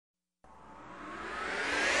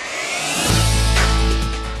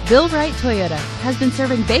Wright Toyota has been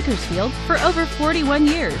serving Bakersfield for over 41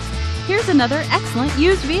 years. Here's another excellent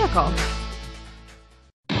used vehicle.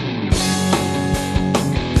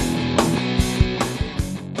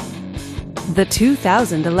 The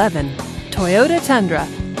 2011 Toyota Tundra,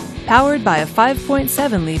 powered by a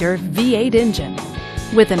 5.7-liter V8 engine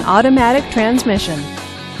with an automatic transmission.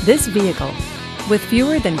 This vehicle, with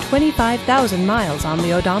fewer than 25,000 miles on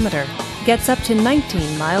the odometer, gets up to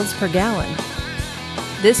 19 miles per gallon.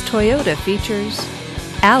 This Toyota features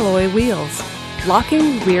alloy wheels,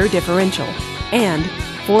 locking rear differential, and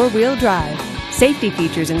four-wheel drive. Safety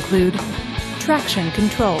features include traction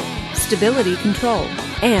control, stability control,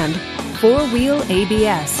 and four-wheel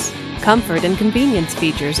ABS. Comfort and convenience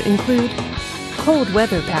features include cold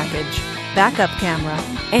weather package, backup camera,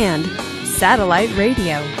 and satellite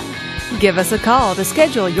radio. Give us a call to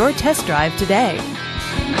schedule your test drive today.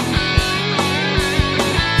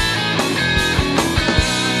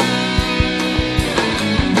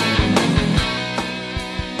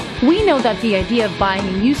 We know that the idea of buying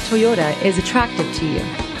a used Toyota is attractive to you.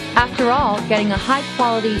 After all, getting a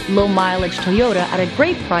high-quality, low-mileage Toyota at a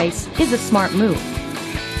great price is a smart move.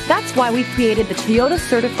 That's why we've created the Toyota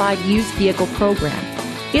Certified Used Vehicle Program.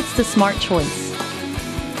 It's the smart choice.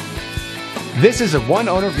 This is a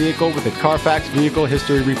one-owner vehicle with a Carfax Vehicle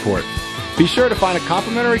History Report. Be sure to find a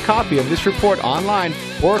complimentary copy of this report online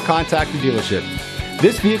or contact the dealership.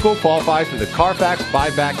 This vehicle qualifies for the Carfax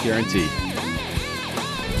Buyback Guarantee.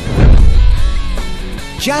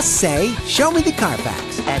 Just say, "Show me the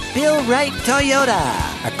Carfax" at Bill Wright Toyota,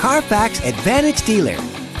 a Carfax Advantage dealer.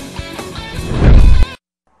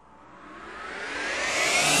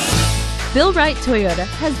 Wright Toyota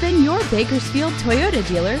has been your Bakersfield Toyota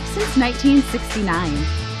dealer since 1969.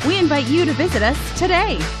 We invite you to visit us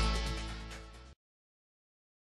today.